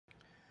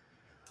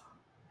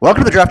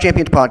Welcome to the Draft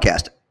Champions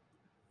podcast.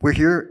 We're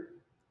here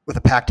with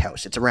a packed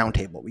house. It's a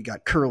roundtable. We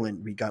got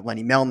Curlin, we got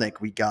Lenny Melnick,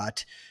 we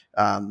got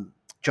John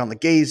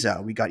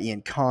Legeza, we got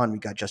Ian Kahn, we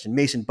got Justin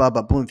Mason,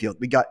 Bubba Bloomfield.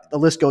 The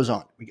list goes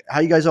on.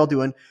 How you guys all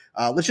doing?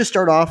 Let's just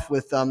start off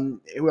with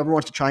whoever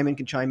wants to chime in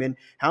can chime in.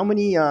 How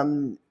many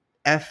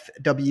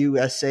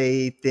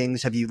FWSA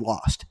things have you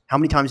lost? How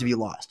many times have you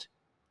lost?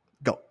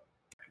 Go.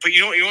 But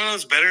you want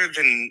what's better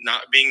than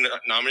not being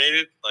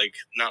nominated? Like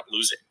not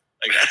losing.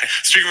 Like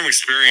speaking from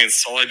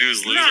experience, all I do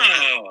is lose.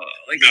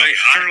 When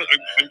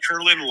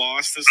Curlin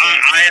lost this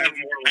last I time, have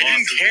more I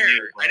didn't losses care. than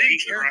you, I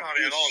didn't care bro. about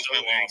it at all until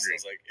I lost. I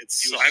was like,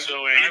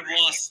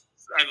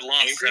 I've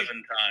lost Angry? 7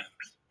 times.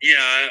 Yeah,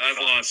 I've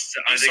lost.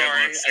 I'm think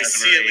sorry. I've lost I 7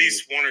 see or at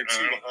least 8. one or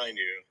two behind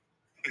you.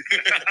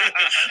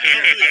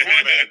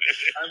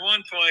 I've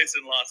won twice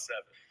and lost 7.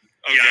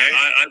 Okay.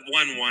 Yeah, I've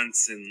won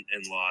once and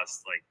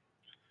lost like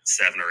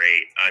 7 or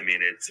 8. I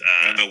mean, it's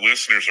and the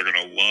listeners are going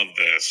to love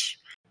this.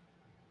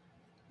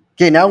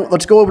 Okay, now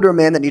let's go over to a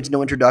man that needs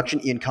no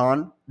introduction, Ian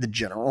Kahn, the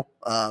General.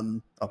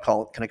 Can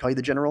I call you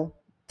the General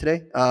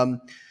today?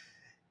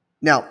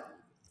 Now,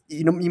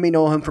 you may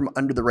know him from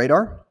Under the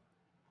Radar.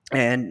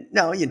 And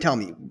now, Ian, tell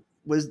me,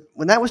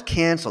 when that was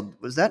canceled,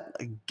 was that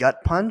a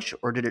gut punch,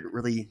 or did it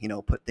really,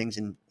 put things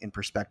in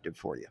perspective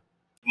for you?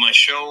 The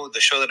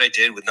show that I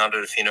did with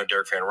Nando DeFino,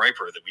 Derek Van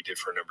Riper, that we did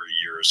for a number of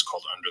years,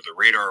 called Under the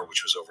Radar,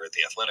 which was over at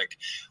The Athletic,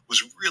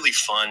 was really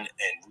fun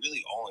and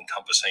really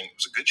all-encompassing. It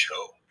was a good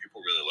show.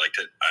 People really liked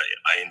it.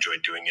 I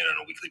enjoyed doing it on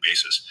a weekly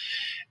basis.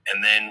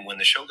 And then when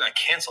the show got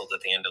canceled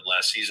at the end of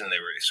last season, they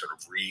were sort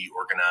of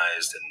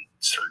reorganized and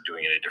started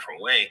doing it a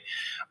different way.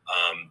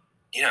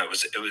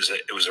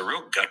 It was a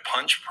real gut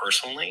punch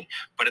personally,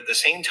 but at the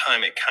same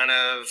time, it kind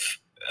of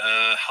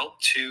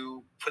helped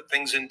to put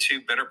things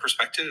into better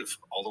perspective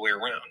all the way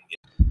around.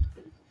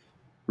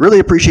 Really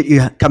appreciate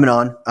you coming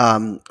on.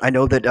 I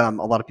know that a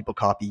lot of people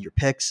copy your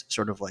picks,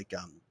 sort of like,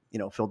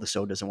 Phil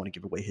Dussault doesn't want to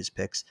give away his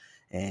picks,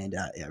 and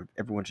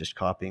everyone's just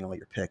copying all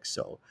your picks.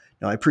 So,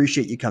 no, I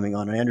appreciate you coming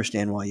on. I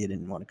understand why you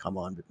didn't want to come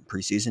on in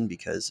preseason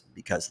because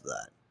of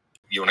that.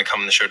 You want to come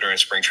on the show during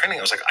spring training?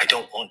 I was like, I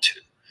don't want to.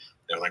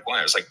 They're like, why?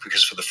 I was like,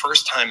 because for the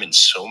first time in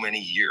so many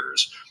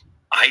years,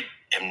 I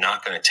am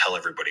not going to tell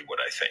everybody what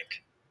I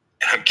think.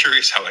 And I'm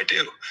curious how I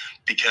do,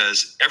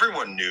 because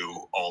everyone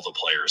knew all the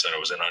players that I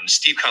was in on.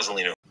 Steve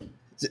Cozzolino.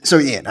 So,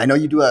 Ian, I know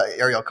you do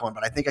Ariel Cohen,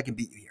 but I think I can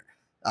beat you here.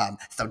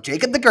 So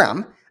Jacob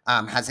deGrom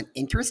has an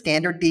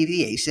interstandard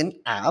deviation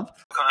of...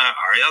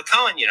 Ariel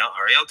Cohen,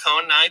 Ariel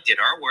Cohen and I did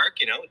our work,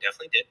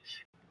 definitely did.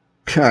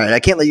 All right, I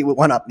can't let you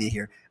one-up me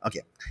here.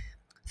 Okay.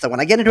 So when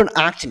I get into an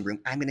auction room,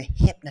 I'm going to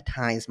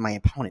hypnotize my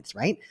opponents,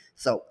 right?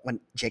 So when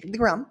Jacob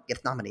deGrom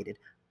gets nominated,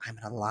 I'm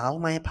going to allow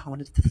my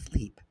opponents to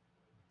sleep.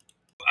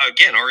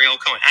 Again, Ariel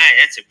Cohen.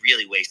 That's a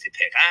really wasted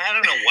pick. I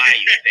don't know why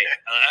you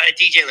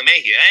picked DJ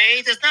LeMahieu.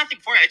 He does nothing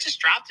for you. I just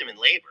dropped him in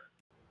labor.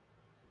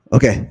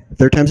 Okay,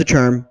 third time's a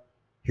charm.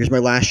 Here's my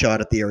last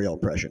shot at the Ariel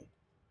impression.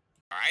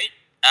 All right.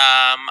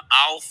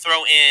 I'll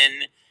throw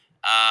in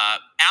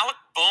Alec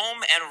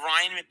Boehm and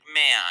Ryan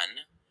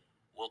McMahon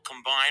will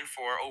combine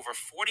for over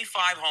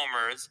 45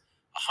 homers,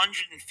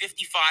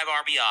 155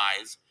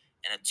 RBIs,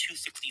 and a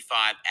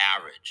 265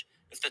 average.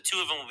 If the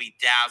two of them will be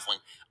dazzling.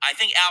 I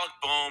think Alec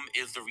Boehm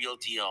is the real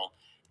deal.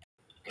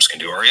 I'm just going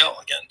to do Ariel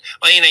again.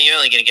 Well, you're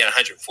only going to get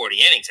 140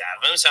 innings out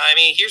of him. So,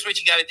 here's what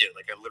you got to do.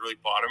 Like, I literally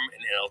bought him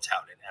in El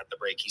Touton at the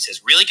break. He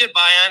says, really good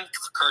buy on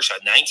Kershaw,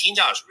 $19.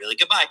 Really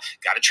good buy.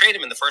 Got to trade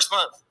him in the first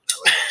month.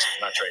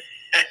 I'm not trading.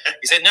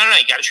 He said, no,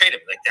 you got to trade him.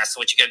 Like, that's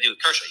what you got to do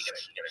with Kershaw. You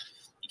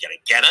got to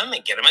get him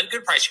and get him at a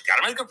good price. You got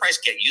him at a good price.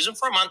 Use him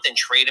for a month and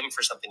trade him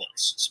for something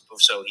else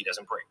so he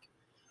doesn't break.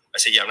 I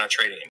said, yeah, I'm not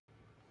trading him.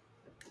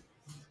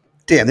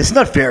 Damn, this is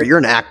not fair. You're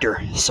an actor.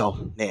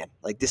 So, man,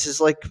 this is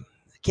I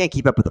can't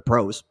keep up with the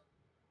pros.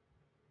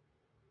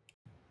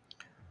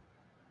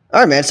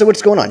 All right, man. So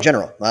what's going on,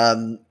 General?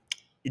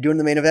 You doing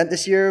the main event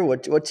this year?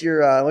 What's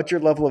your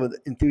level of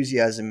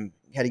enthusiasm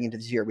heading into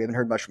this year? We haven't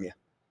heard much from you.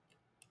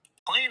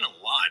 Playing a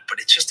lot, but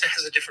it just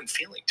has a different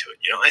feeling to it.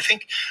 I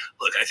think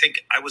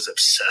I was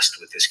obsessed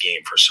with this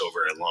game for so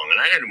very long, and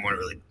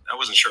I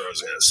wasn't sure I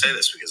was going to say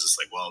this because it's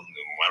like, well,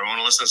 why do I want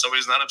to listen to somebody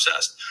who's not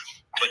obsessed?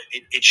 But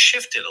it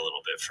shifted a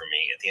little bit for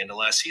me at the end of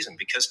last season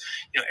because,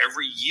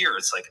 every year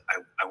it's like,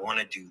 I want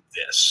to do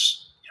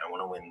this. I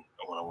want to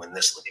win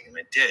this league. And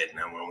I did. And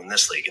I want to win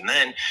this league. And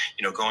then,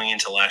 going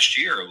into last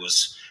year,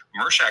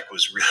 Mershak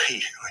was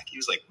really he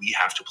was like, we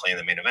have to play in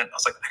the main event. I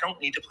was like, I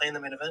don't need to play in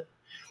the main event.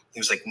 He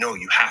was like, no,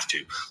 you have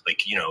to.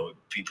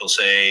 People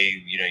say,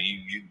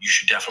 you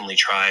should definitely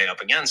try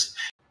up against.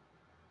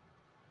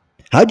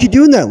 How'd you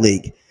do in that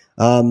league?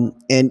 And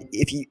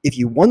if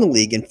you won the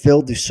league and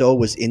Phil Dussault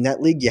was in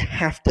that league, you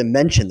have to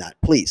mention that,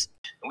 please.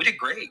 And we did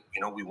great.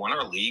 We won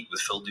our league with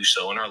Phil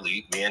Dussault in our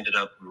league. We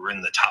were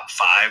in the top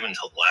 5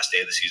 until the last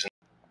day of the season.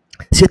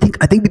 See,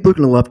 I think people are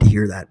going to love to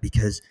hear that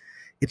because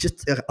it's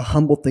just a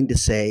humble thing to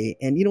say.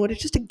 And you know what?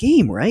 It's just a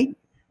game, right?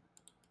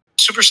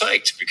 Super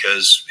psyched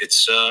because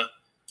it's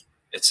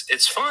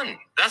fun.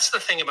 That's the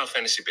thing about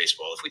fantasy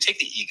baseball. If we take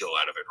the ego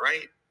out of it,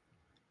 right?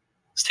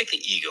 Let's take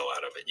the ego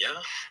out of it, yeah?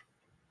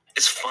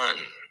 It's fun.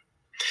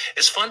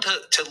 It's fun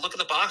to look at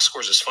the box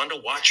scores. It's fun to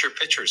watch your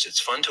pitchers. It's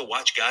fun to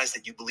watch guys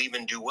that you believe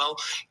in do well.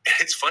 And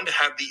it's fun to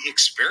have the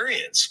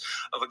experience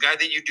of a guy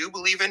that you do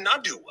believe in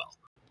not do well.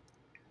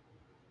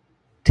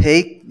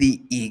 Take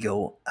the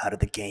ego out of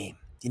the game.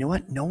 You know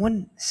what? No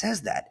one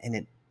says that,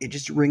 and it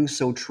just rings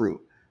so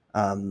true.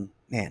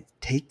 Man,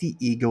 take the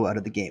ego out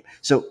of the game.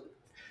 So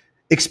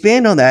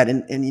expand on that,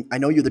 and I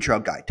know you're the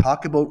Trout guy.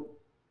 Talk about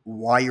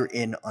why you're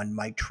in on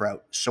Mike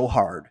Trout so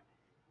hard,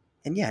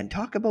 and yeah, and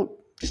talk about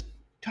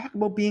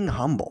being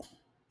humble.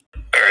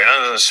 All right,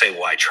 I'm going to say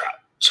why Trout.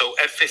 So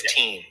at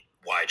 15,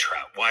 why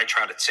Trout? Why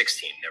Trout at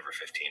 16? Never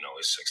 15,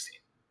 always 16.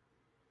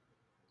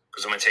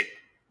 Because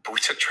we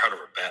took Trout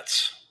over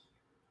Betts.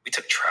 We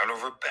took Trout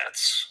over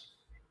Betts.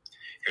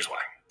 Here's why.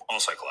 All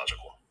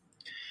psychological.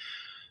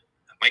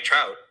 Mike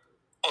Trout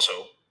also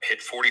hit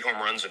 40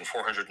 home runs and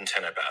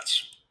 410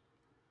 at-bats.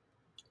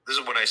 This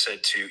is what I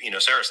said to Eno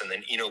Saris, and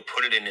then Eno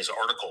put it in his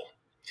article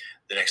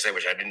the next day,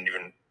 which I didn't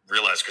even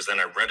realize because then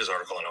I read his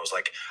article and I was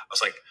like, oh,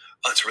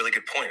 that's a really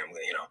good point. And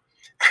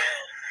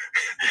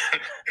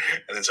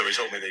then somebody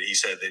told me that he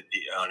said that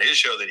on his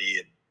show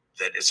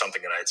that is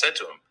something that I had said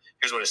to him.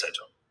 Here's what I said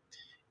to him.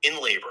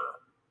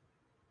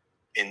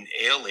 In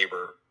AL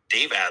labor,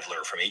 Dave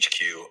Adler from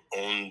HQ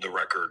owned the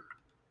record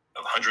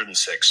of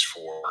 106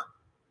 for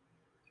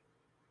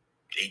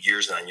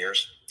 9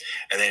 years.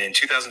 And then in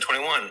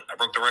 2021, I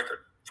broke the record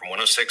from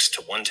 106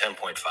 to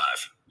 110.5.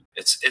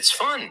 It's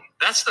fun.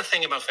 That's the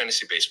thing about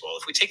fantasy baseball.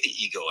 If we take the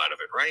ego out of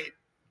it, right?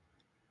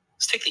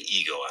 Let's take the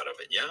ego out of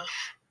it, yeah?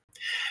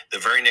 The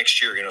very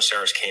next year,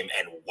 Saris came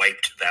and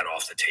wiped that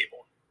off the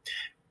table.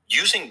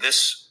 Using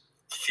this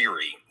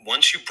theory,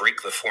 once you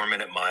break the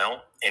 4-minute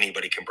mile,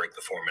 anybody can break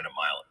the 4-minute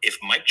mile. If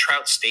Mike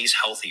Trout stays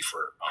healthy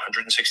for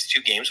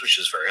 162 games, which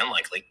is very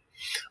unlikely,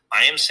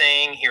 I am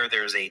saying here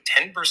there's a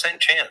 10%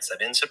 chance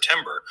that in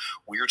September,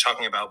 we are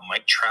talking about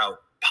Mike Trout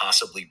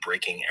possibly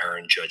breaking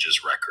Aaron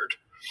Judge's record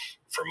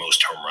for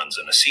most home runs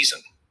in a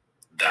season.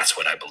 That's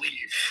what I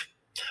believe.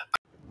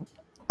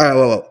 All right,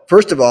 well,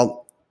 first of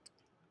all,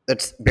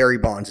 that's Barry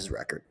Bonds'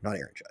 record, not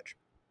Aaron Judge.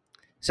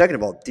 Second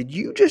of all, did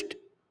you just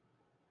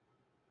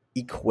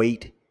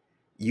equate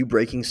you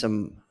breaking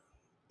some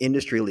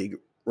industry league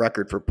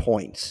record for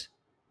points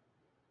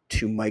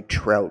to Mike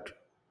Trout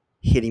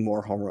hitting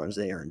more home runs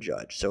than Aaron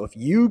Judge? So if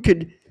you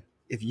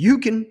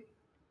can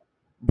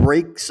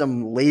break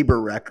some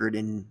labor record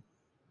and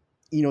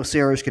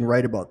Saris can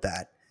write about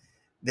that,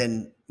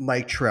 then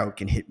Mike Trout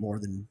can hit more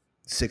than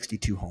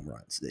 62 home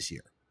runs this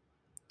year.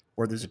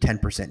 Or there's a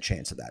 10%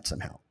 chance of that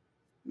somehow.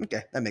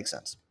 Okay, that makes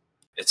sense.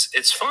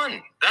 It's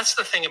fun. That's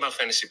the thing about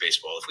fantasy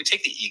baseball. If we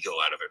take the ego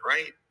out of it,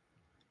 right?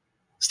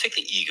 Let's take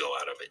the ego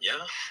out of it,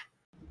 yeah?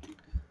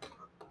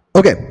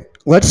 Okay,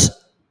 let's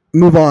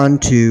move on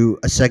to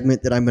a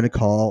segment that I'm going to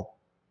call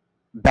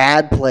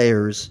Bad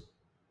Players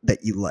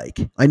That You Like.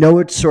 I know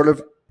it's sort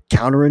of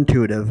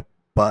counterintuitive,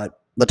 but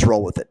let's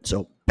roll with it.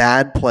 So,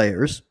 bad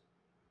players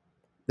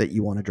that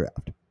you want to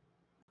draft.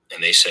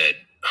 And they said,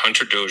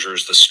 Hunter Dozier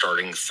is the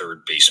starting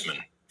third baseman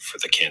for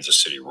the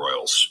Kansas City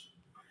Royals.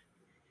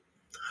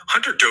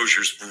 Hunter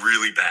Dozier's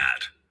really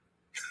bad.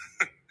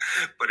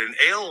 But in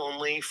AL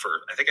only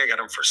I think I got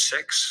him for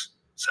 6,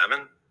 7.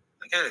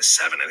 I got it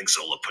 7. I think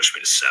Zola pushed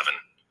me to 7.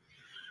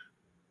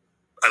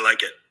 I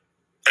like it.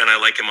 And I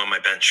like him on my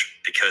bench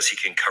because he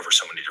can cover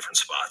so many different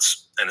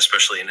spots. And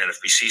especially in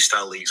NFBC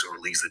style leagues or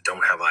leagues that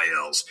don't have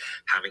ILs,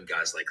 having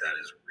guys like that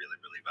is really,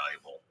 really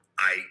valuable.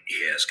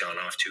 He has gone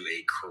off to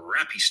a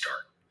crappy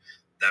start.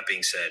 That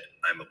being said,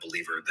 I'm a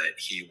believer that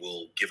he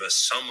will give us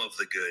some of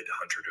the good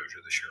Hunter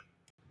Dozier this year.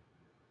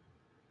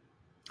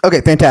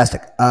 Okay,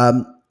 fantastic.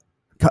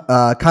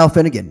 Kyle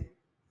Finnegan.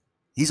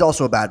 He's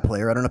also a bad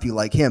player. I don't know if you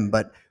like him,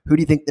 but who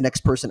do you think the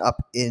next person up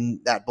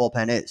in that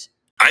bullpen is?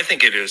 I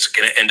think it is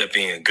going to end up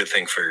being a good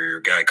thing for your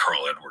guy,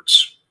 Carl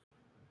Edwards.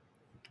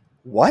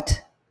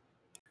 What?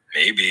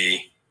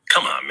 Maybe.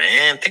 Come on,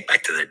 man. Think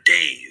back to the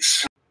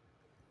days.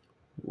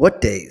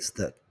 What days?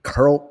 The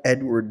Carl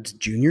Edwards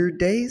Jr.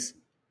 days?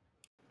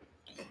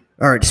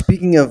 All right,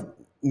 speaking of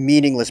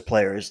meaningless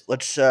players,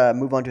 let's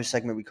move on to a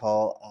segment we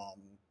call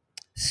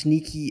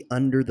Sneaky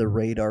Under the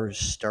Radar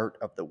Start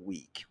of the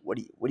Week. What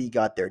do you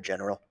got there,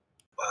 General?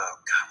 Wow,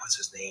 God, what's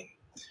his name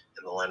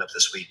in the lineup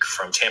this week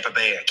from Tampa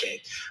Bay? I'm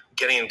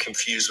getting him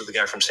confused with the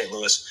guy from St.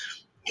 Louis.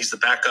 He's the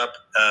backup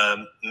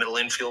middle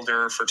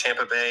infielder for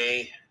Tampa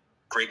Bay.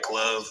 Great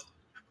glove.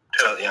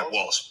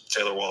 Walls.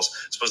 Taylor Walls.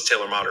 I suppose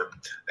Taylor Motter.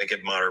 I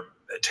get Motter.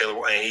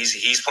 Taylor. And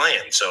he's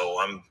playing. So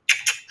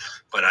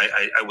but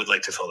I would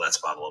like to fill that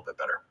spot a little bit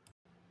better.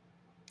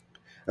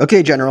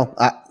 Okay, General.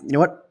 You know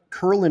what?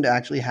 Curland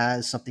actually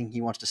has something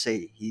he wants to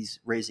say. He's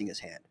raising his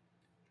hand.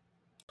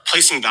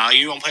 Placing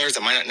value on players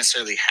that might not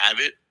necessarily have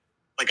it,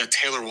 like a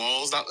Taylor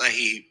Walls. Not that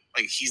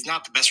he's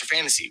not the best for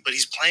fantasy, but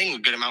he's playing a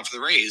good amount for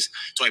the Rays.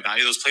 Do I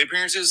value those play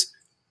appearances?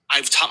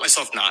 I've taught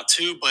myself not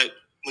to, but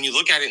when you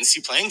look at it and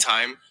see playing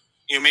time,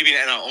 maybe in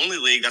an NL only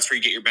league, that's where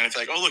you get your benefit.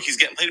 Like, oh, look, he's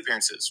getting plate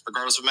appearances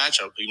regardless of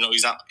matchup.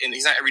 He's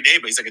not every day,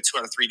 but he's like a 2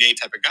 out of 3 day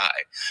type of guy.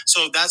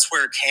 So that's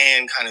where it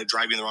can kind of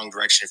drive you in the wrong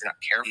direction if you're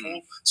not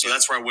careful. So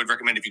that's where I would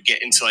recommend, if you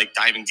get into like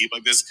diving deep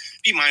like this,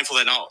 be mindful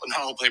that not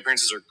all plate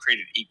appearances are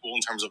created equal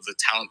in terms of the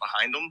talent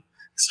behind them.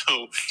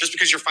 So just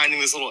because you're finding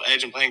this little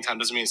edge in playing time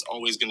doesn't mean it's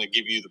always going to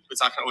give you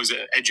it's not going to always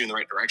edge you in the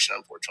right direction,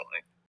 unfortunately.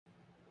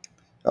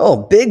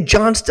 Oh, Big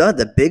John Stud,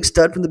 the big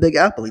stud from the Big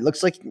Apple. He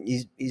looks like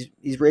he's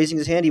raising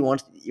his hand. You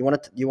want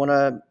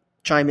to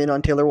chime in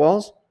on Taylor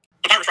Walls?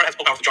 The Pirates has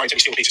pulled out the Giants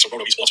and he's stealing bases, so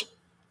Roto, he's awesome.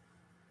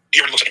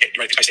 He already looks like a hit.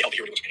 Right? If this guy stay healthy,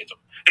 he already looks like a hit. So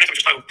the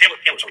next time,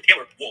 just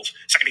Taylor Walls,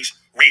 second base,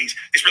 Rays.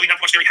 There's really not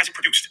much there. He hasn't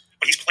produced,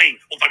 but he's playing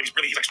all the time.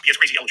 He has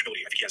crazy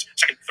eligibility. I think he has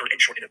second, third, and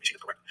short if that's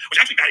correct.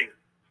 Was actually batting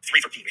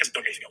 313. He hasn't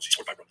done anything else. He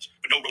scored 5 runs,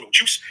 but no Roto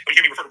juice. When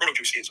you hear me refer to Roto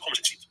juice, is homers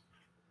and steals.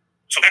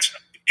 So that's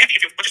half the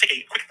infield. Let's just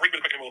take a quick break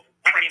really quick, and we'll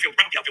wrap around the infield,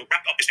 wrap up the outfield,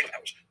 wrap up this thing with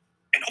ours,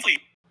 and hopefully.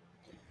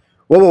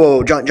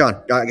 Whoa, John,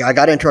 I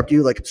got to interrupt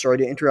you. Like, sorry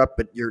to interrupt,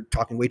 but you're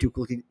talking way too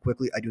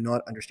quickly. I do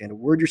not understand a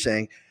word you're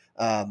saying.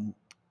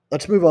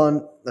 Let's move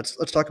on. Let's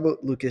talk about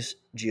Lucas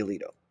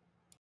Giolito.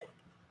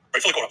 Right,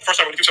 fully caught up. First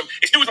time we're going to do some,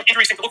 it's news, like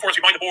injuries, things to look for as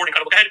we mind the board and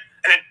kind of look ahead.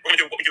 And then we're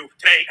going to do what we do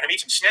today. And I made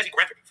some snazzy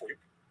graphic for you.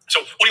 So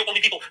audio only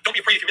people, don't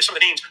be afraid if you miss some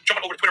of the names. Jump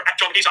on over to Twitter at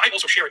John Gaza. I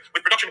also share it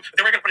with production.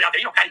 They're going to put it out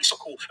there. Patty is so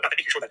cool about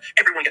making sure that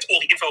everyone gets all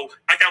the info.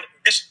 I found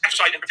this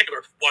exercise in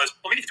particular was,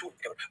 well, maybe the two of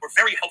them together were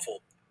very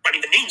helpful. I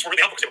mean, the names were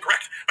really helpful because they were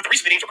correct. But the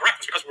reason the names were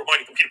correct was because we were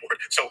minding the computer board.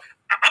 So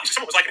obviously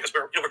someone was liking it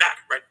because we're back,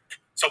 right?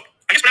 So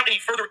I guess without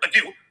any further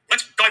ado,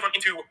 let's dive on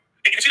into,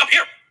 you can see up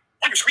here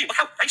on your screen, look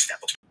how nice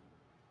that looks.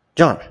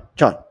 John,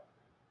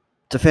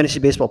 it's a fantasy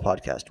baseball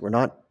podcast. We're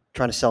not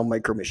trying to sell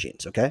micro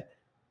machines, okay?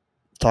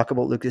 Talk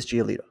about Lucas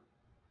Giolito.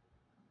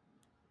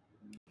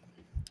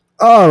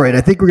 All right, I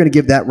think we're going to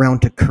give that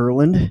round to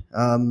Kurland,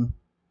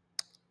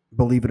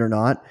 believe it or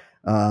not.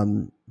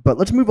 But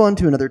let's move on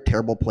to another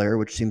terrible player,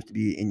 which seems to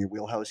be in your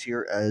wheelhouse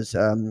here, as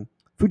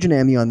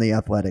Fujinami on the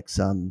Athletics.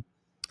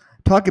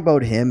 Talk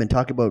about him and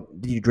talk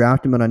about, did you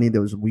draft him on any of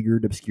those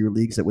weird, obscure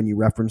leagues that when you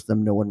reference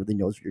them, no one really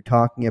knows what you're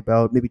talking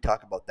about? Maybe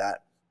talk about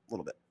that a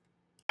little bit.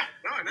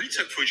 No, I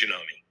took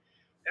Fujinami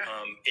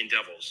in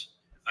Devils.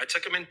 I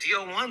took him in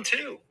DL1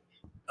 too.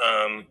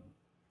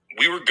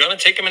 We were going to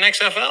take him in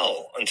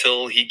XFL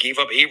until he gave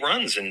up 8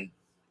 runs and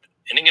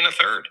inning in a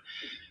third.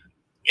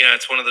 Yeah,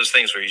 it's one of those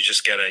things where you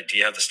just got to, do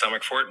you have the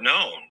stomach for it?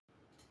 No.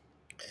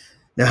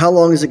 Now, how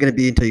long is it going to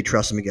be until you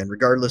trust him again,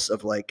 regardless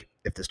of like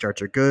if the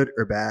starts are good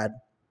or bad?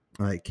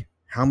 Like,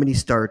 how many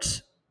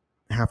starts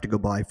have to go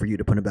by for you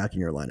to put him back in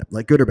your lineup?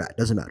 Like, good or bad,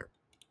 doesn't matter.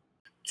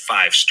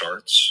 5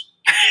 starts.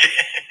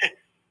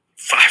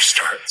 5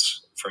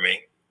 starts for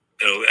me.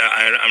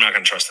 I'm not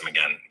going to trust him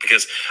again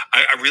because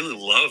I really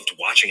loved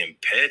watching him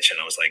pitch, and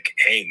I was like,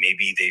 hey,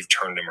 maybe they've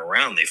turned him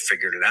around. They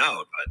figured it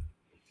out, but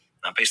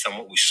not based on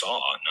what we saw.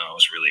 No, it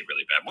was really,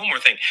 really bad. One more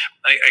thing.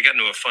 I got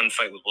into a fun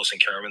fight with Wilson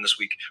Karaman this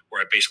week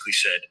where I basically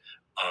said,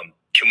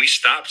 can we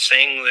stop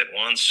saying that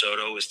Juan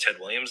Soto is Ted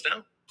Williams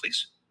now?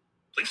 Please?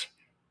 He's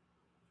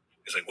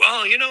like,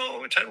 well,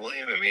 Ted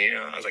Williams.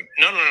 I was like,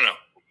 no.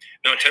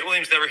 No, Ted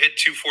Williams never hit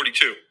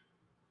 242.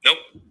 Nope.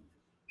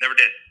 Never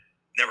did.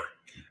 Never.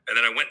 And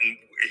then I went and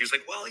he was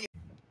like, well,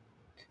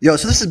 Yo,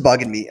 so this is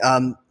bugging me.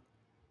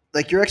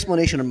 Like your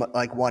explanation of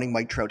like wanting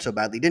Mike Trout so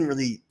badly didn't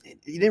really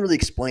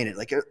explain it.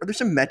 Like, are there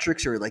some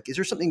metrics or like, is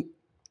there something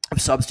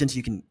of substance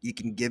you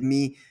can give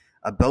me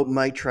about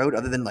Mike Trout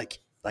other than like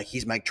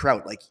he's Mike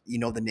Trout? Like,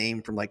 the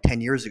name from like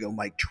 10 years ago,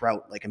 Mike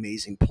Trout, like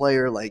amazing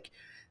player, like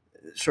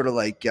sort of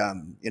like,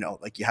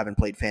 like you haven't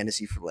played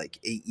fantasy for like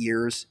 8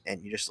 years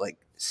and you just like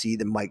see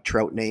the Mike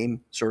Trout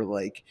name, sort of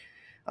like,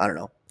 I don't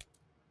know,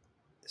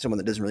 someone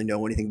that doesn't really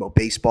know anything about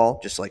baseball,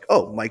 just like,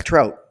 oh, Mike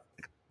Trout,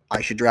 I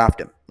should draft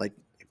him. Like,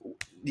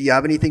 do you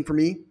have anything for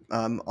me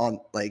on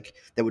like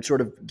that would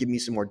sort of give me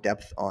some more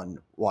depth on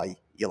why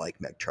you like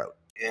Mike Trout?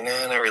 Yeah,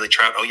 no, not really.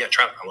 Trout. Oh yeah,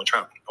 Trout. I want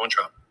Trout.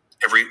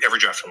 Every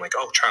draft, I'm like,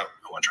 oh, Trout.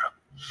 I want Trout.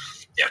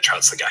 Yeah,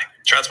 Trout's the guy.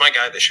 Trout's my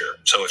guy this year.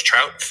 So if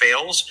Trout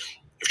fails,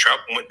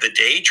 the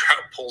day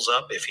Trout pulls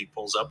up, if he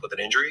pulls up with an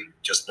injury,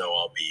 just know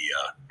I'll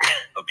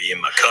be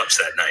in my cups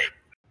that night.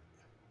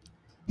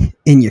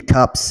 In your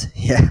cups.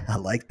 Yeah, I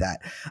like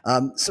that.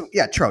 So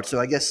yeah, Trout. So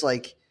I guess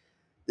like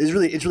it's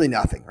really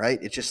nothing, right?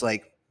 It's just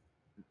like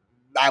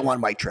I want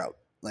Mike Trout.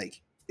 Like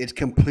it's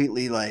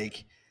completely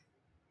like,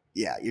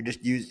 yeah, it's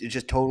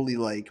just totally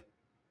like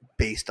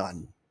based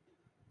on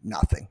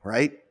nothing,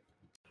 right?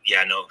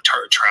 Yeah, no,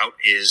 Trout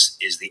was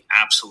the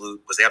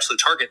absolute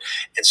target.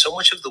 And so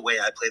much of the way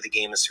I play the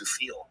game is through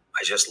feel.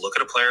 I just look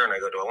at a player and I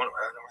go, I don't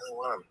really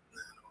want him.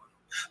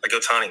 Like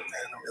Ohtani,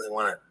 I don't really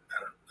want it.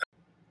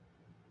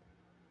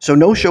 So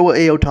no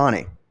Shohei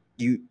Ohtani.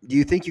 Do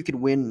you think you could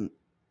win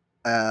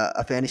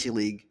a fantasy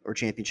league or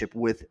championship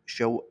with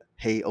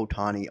Shohei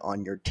Ohtani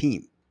on your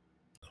team?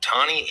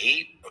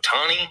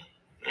 Ohtani?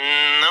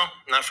 No,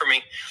 not for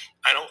me.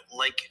 I don't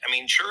like. I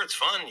mean, sure, it's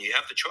fun. You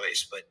have the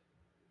choice, but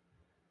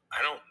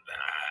I don't.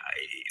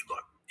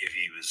 Look, if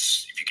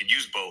you could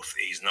use both,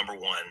 he's number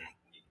one,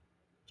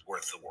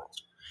 worth the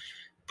world.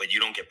 but you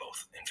don't get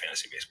both in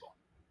fantasy baseball.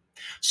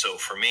 So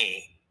for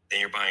me, then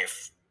you're buying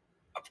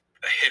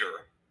a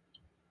hitter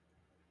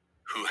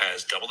who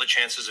has double the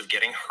chances of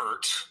getting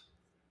hurt,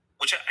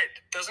 which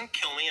doesn't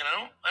kill me, and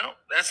I don't.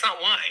 That's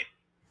not why.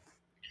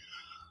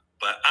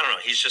 But I don't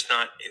know. He's just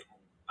not.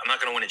 I'm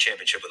not going to win a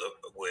championship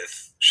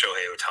with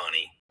Shohei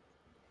Ohtani.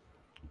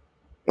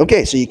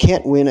 Okay, so you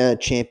can't win a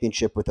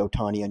championship with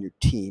Ohtani on your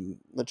team.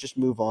 Let's just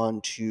move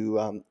on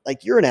to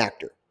like you're an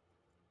actor,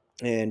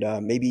 and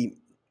maybe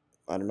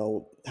I don't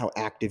know how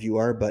active you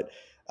are, but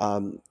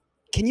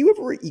can you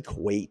ever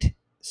equate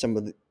some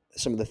of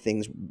the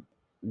things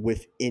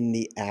within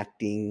the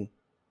acting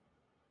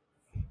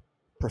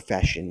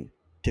profession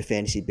to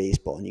fantasy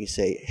baseball, and you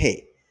say,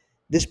 "Hey,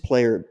 this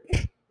player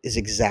is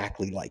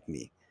exactly like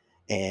me,"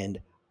 and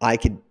I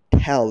could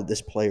tell that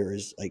this player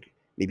is like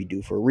maybe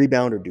due for a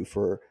rebound or due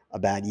for a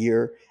bad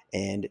year,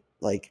 and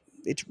like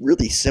it's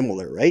really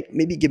similar, right?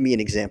 Maybe give me an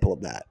example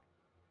of that.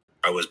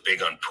 I was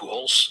big on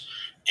Pujols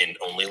in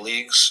only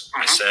leagues.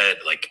 I said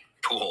like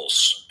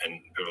Pujols, and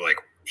they were like,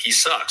 he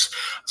sucks.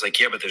 I was like,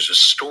 yeah, but there's a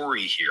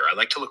story here. I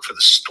like to look for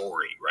the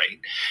story, right?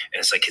 And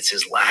it's like, it's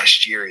his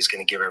last year. He's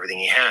going to give everything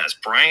he has.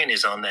 Brian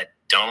is on that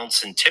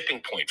Donaldson tipping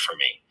point for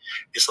me.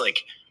 It's like,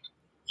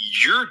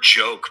 your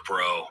joke,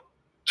 bro.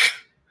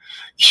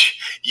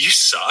 You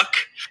suck,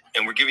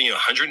 and we're giving you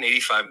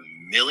 $185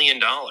 million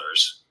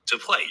to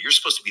play. You're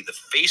supposed to be the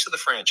face of the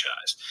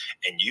franchise,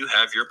 and you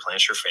have your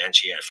Plancher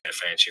Fanchi.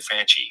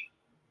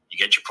 You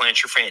get your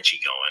Plancher Fanchi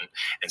going,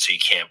 and so you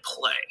can't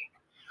play.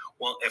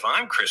 Well, if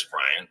I'm Chris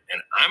Bryant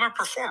and I'm a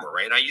performer,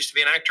 right? I used to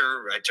be an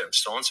actor. I'm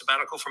still on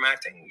sabbatical from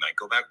acting. Might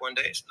go back one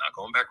day. It's not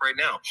going back right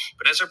now.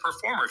 But as a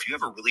performer, if you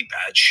have a really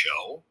bad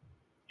show,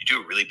 you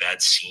do a really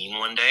bad scene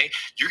one day,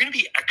 you're going to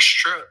be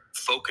extra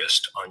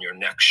focused on your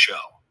next show.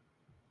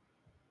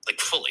 Like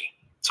fully.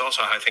 It's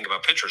also how I think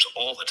about pitchers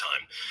all the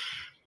time.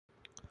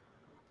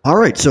 All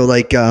right, so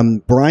like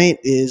Bryant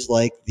is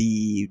like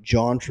the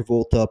John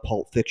Travolta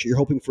Pulp Fiction. You're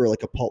hoping for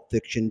like a Pulp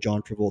Fiction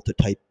John Travolta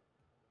type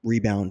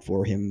rebound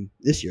for him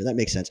this year. That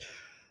makes sense.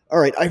 All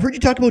right, I heard you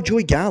talk about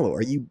Joey Gallo.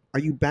 Are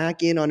you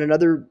back in on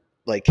another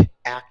like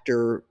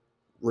actor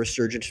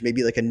resurgence,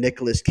 maybe like a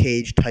Nicolas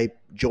Cage type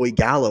Joey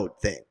Gallo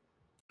thing?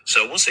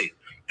 So we'll see.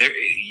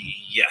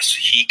 Yes,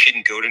 he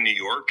can go to New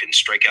York and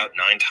strike out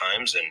 9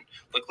 times, and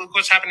look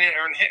what's happening to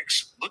Aaron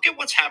Hicks. Look at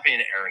what's happening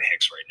to Aaron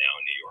Hicks right now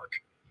in New York.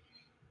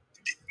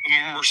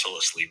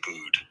 Mercilessly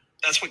booed.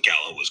 That's what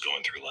Gallo was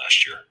going through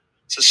last year.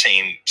 It's the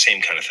same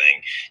kind of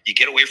thing. You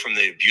get away from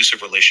the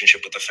abusive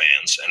relationship with the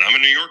fans, and I'm a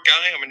New York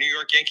guy. I'm a New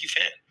York Yankee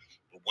fan.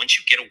 But once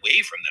you get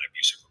away from that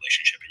abusive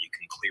relationship and you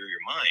can clear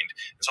your mind,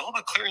 it's all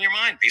about clearing your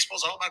mind.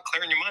 Baseball's all about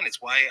clearing your mind. It's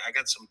why I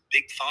got some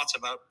big thoughts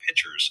about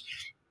pitchers.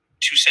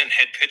 2-cent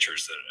head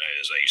pitchers,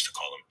 as I used to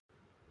call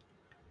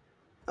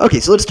them. Okay,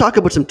 so let's talk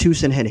about some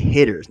 2-cent head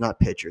hitters, not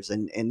pitchers.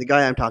 And the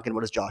guy I'm talking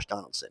about is Josh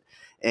Donaldson.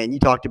 And you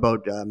talked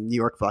about New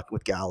York fucking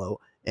with Gallo.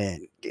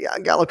 And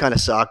Gallo kind of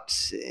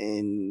sucked.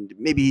 And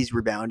maybe he's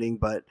rebounding,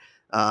 but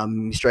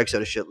he strikes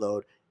out a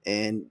shitload.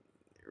 And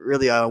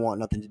really, I don't want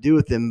nothing to do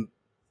with him.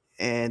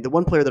 And the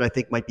one player that I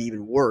think might be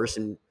even worse,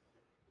 and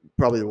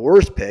probably the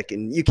worst pick,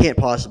 and you can't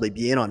possibly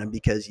be in on him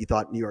because you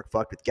thought New York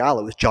fucked with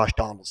Gallo, is Josh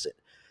Donaldson.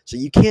 So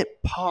you can't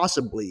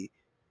possibly,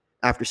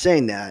 after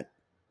saying that,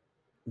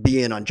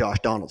 be in on Josh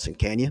Donaldson,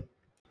 can you?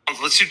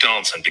 Let's do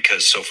Donaldson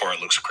because so far it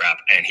looks crap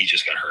and he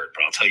just got hurt.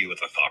 But I'll tell you what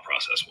the thought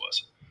process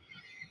was.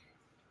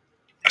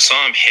 I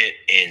saw him hit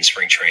in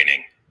spring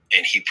training,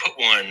 and he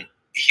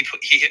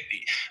hit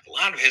a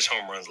lot of his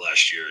home runs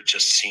last year.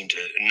 Just seemed to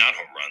not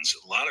home runs.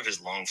 A lot of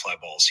his long fly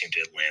balls seemed to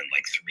land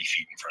like 3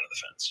 feet in front of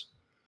the fence.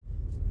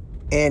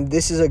 And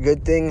this is a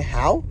good thing.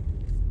 How?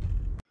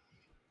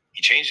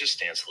 He changed his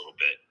stance a little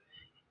bit.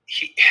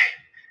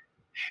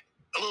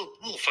 A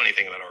little funny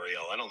thing about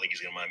Ariel, I don't think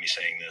he's going to mind me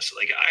saying this.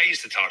 Like, I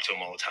used to talk to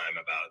him all the time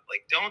about,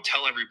 like, don't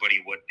tell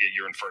everybody what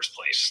you're in first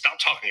place.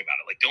 Stop talking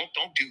about it. Like, don't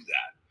do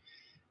that.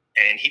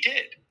 And he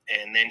did.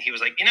 And then he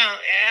was like,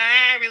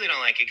 I really don't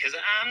like it because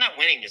I'm not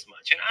winning as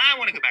much. And I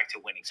want to go back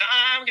to winning. So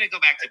I'm going to go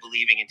back to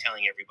believing and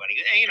telling everybody,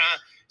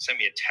 sent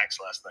me a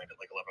text last night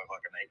at like 11 o'clock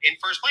at night. In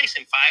first place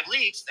in 5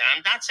 leagues.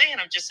 I'm not saying,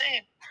 I'm just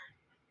saying.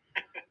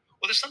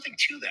 Well, there's something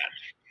to that.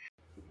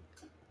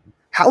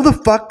 How the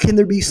fuck can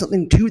there be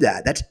something to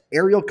that? That's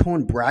Ariel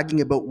Cohen bragging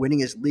about winning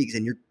his leagues,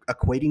 and you're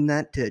equating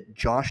that to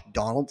Josh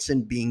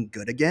Donaldson being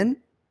good again?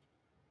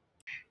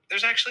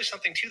 There's actually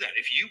something to that.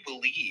 If you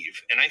believe,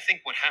 and I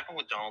think what happened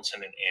with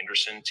Donaldson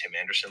and Tim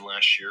Anderson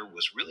last year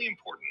was really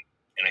important.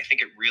 And I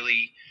think it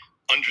really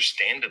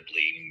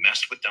understandably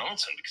messed with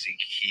Donaldson because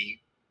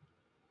he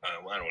I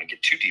don't want to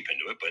get too deep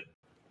into it, but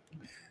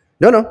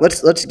No,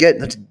 let's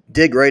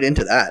dig right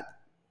into that.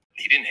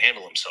 He didn't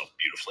handle himself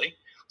beautifully.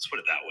 Let's put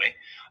it that way.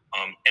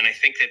 And I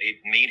think that it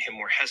made him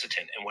more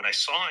hesitant. And what I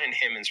saw in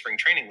him in spring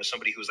training was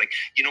somebody who was like,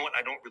 you know what?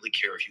 I don't really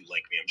care if you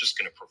like me. I'm just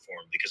going to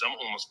perform because I'm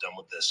almost done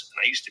with this. And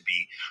I used to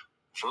be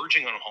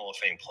verging on a Hall of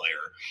Fame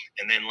player.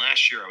 And then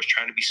last year I was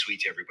trying to be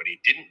sweet to everybody.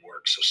 It didn't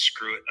work. So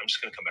screw it. I'm just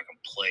going to come back and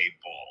play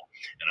ball.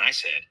 And I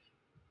said,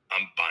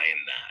 I'm buying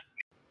that.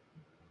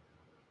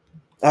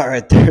 All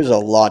right, there's a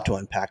lot to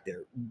unpack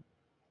there.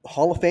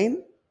 Hall of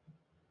Fame,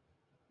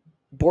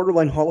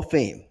 borderline Hall of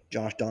Fame,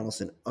 Josh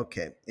Donaldson.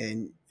 Okay,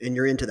 and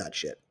you're into that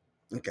shit.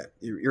 Okay,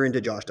 you're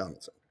into Josh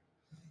Donaldson.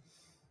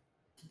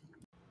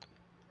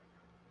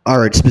 All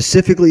right,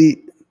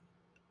 specifically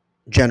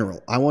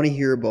general. I want to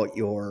hear about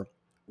your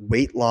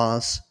weight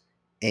loss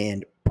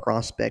and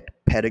prospect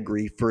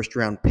pedigree, first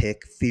round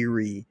pick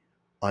theory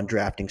on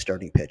drafting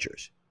starting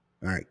pitchers.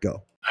 All right,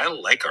 go. I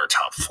like our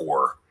top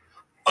four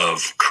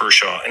of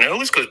Kershaw, and it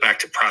always goes back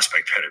to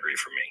prospect pedigree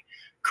for me.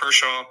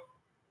 Kershaw,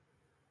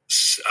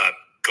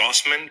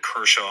 Gossman,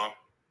 Kershaw,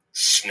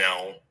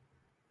 Snell,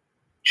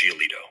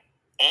 Giolito.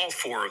 All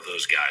four of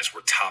those guys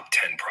were top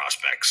 10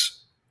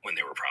 prospects when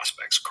they were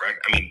prospects, correct?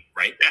 I mean,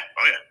 right? Yeah.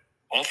 Oh,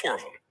 yeah. All four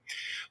of them.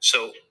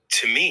 So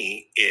to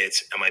me,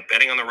 it's, am I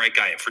betting on the right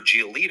guy? And for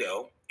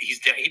Giolito,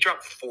 he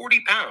dropped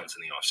 40 pounds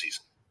in the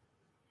offseason.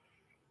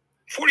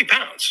 40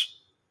 pounds.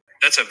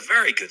 That's a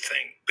very good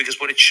thing,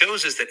 because what it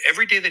shows is that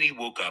every day that he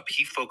woke up,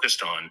 he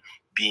focused on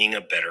being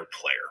a better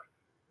player.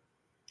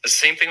 The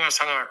same thing I was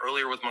talking about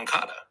earlier with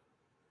Moncada.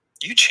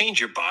 You change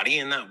your body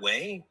in that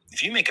way,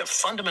 if you make a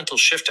fundamental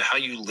shift to how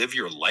you live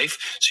your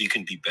life so you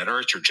can be better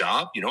at your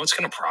job, you know what's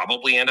going to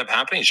probably end up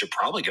happening is you're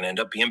probably going to end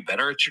up being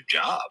better at your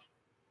job.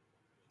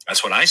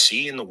 That's what I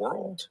see in the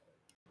world.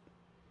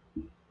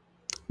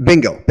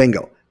 Bingo.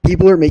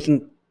 People are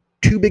making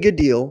too big a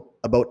deal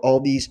about all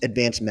these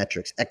advanced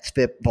metrics,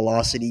 XFIP,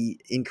 velocity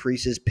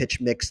increases,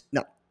 pitch mix.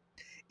 No,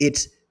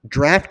 it's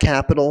draft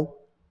capital,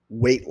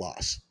 weight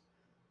loss.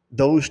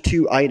 Those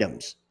two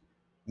items.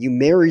 You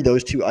marry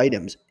those two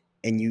items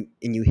and you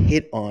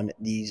hit on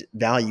these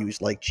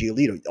values like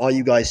Giolito. All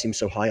you guys seem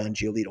so high on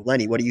Giolito.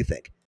 Lenny, what do you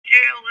think?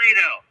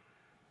 Giolito.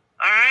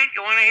 All right,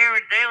 you want to hear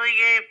a daily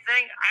game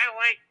thing? I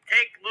like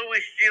take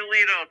Luis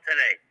Giolito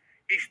today.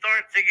 He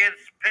starts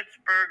against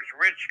Pittsburgh's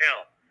Rich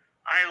Hill.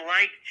 I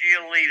like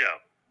Giolito,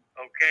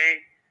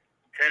 okay,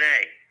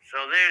 today.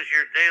 So there's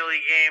your daily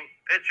game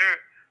pitcher,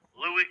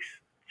 Luis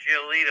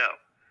Giolito,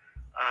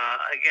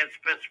 against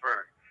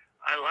Pittsburgh.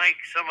 I like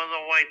some of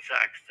the White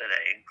Sox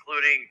today,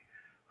 including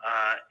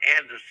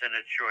Anderson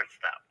at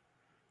shortstop.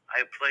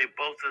 I play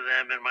both of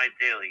them in my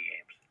daily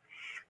games.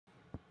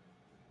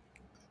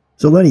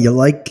 So Lenny, you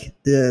like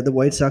the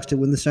White Sox to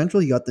win the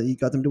Central? You got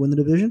them to win the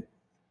division?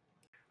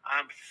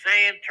 I'm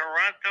saying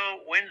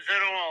Toronto wins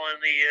it all in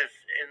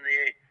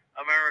the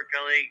America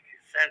League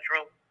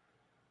Central.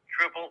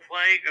 Triple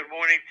play. Good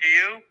morning to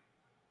you,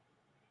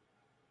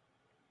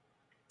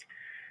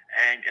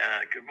 and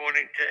good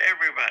morning to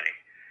everybody.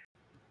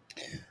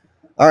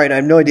 All right, I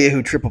have no idea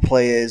who Triple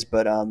Play is,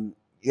 but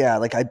yeah,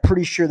 like I'm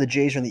pretty sure the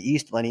Jays are in the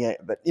East, Lenny.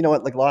 But you know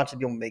what? Like lots of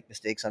people make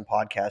mistakes on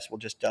podcasts. We'll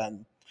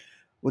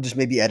just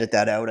maybe edit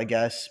that out, I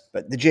guess.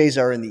 But the Jays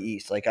are in the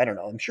East. Like I don't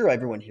know. I'm sure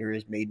everyone here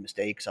has made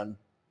mistakes on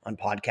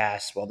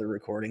podcasts while they're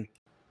recording.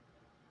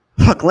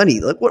 Fuck, Lenny.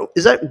 Like, what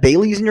is that?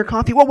 Bailey's in your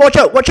coffee? Well, watch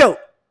out! Ow!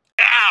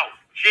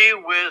 Gee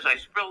whiz! I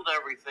spilled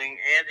everything.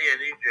 Andy, I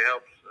need your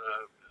help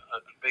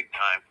big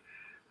time.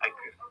 All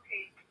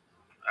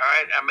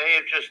right, I may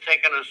have just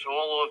taken us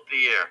all off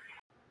the air.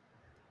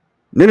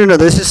 No.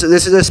 This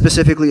is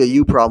specifically a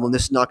you problem.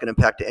 This is not going to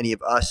impact any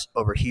of us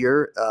over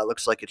here.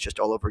 Looks like it's just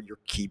all over your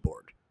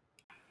keyboard.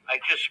 I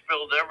just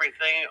spilled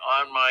everything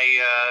on my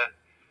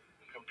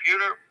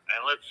computer,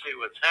 and let's see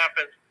what's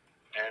happened.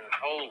 And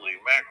holy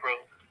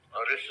mackerel!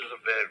 Oh, this is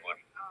a bad one.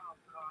 Oh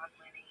God,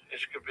 Lenny.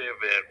 This could be a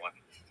bad one.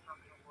 This is not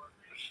gonna work.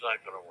 It's not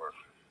going to work.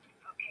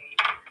 Okay.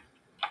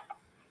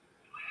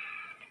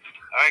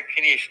 All right,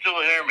 can you still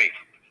hear me?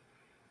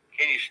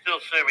 Can you still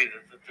see me?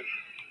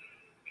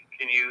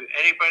 Can you?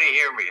 Anybody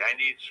hear me? I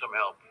need some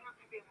help. I'm not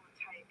gonna be able to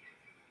type.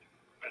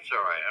 That's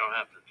all right. I don't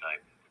have to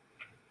type.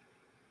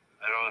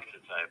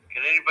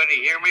 Can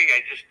anybody hear me?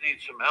 I just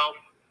need some help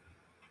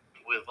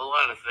with a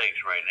lot of things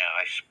right now.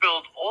 I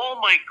spilled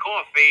all my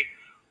coffee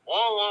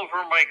all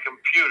over my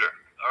computer.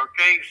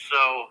 Okay,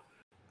 so.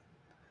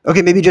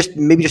 Okay, maybe just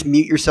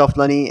mute yourself,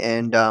 Lenny,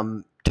 and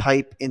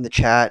type in the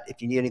chat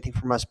if you need anything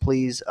from us,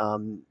 please.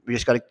 We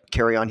just got to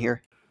carry on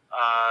here.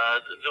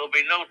 There'll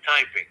be no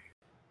typing.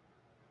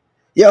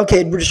 Yeah,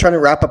 okay. We're just trying to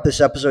wrap up this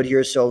episode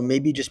here, so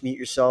maybe just mute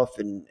yourself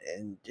and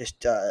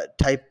just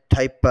type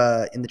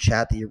in the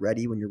chat that you're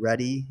ready when you're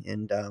ready,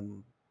 and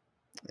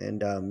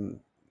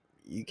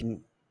you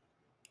can.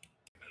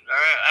 All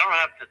right, I don't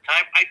have to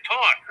type. I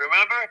talk.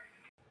 Remember?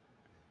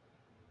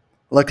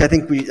 Look, I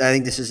think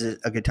this is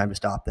a good time to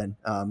stop. Then,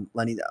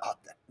 Lenny,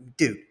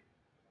 dude,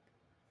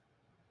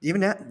 you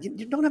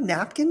don't have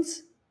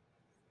napkins?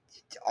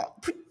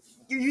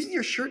 You're using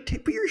your shirt.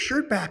 Put your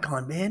shirt back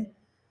on, man.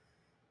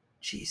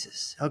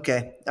 Jesus.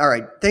 Okay. All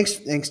right. Thanks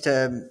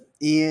to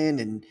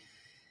Ian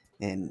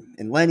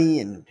and Lenny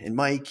and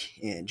Mike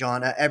and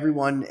John,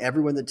 everyone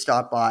that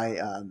stopped by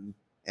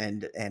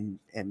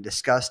and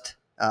discussed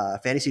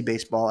fantasy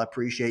baseball. I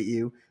appreciate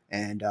you,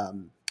 and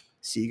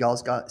see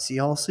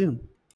y'all soon.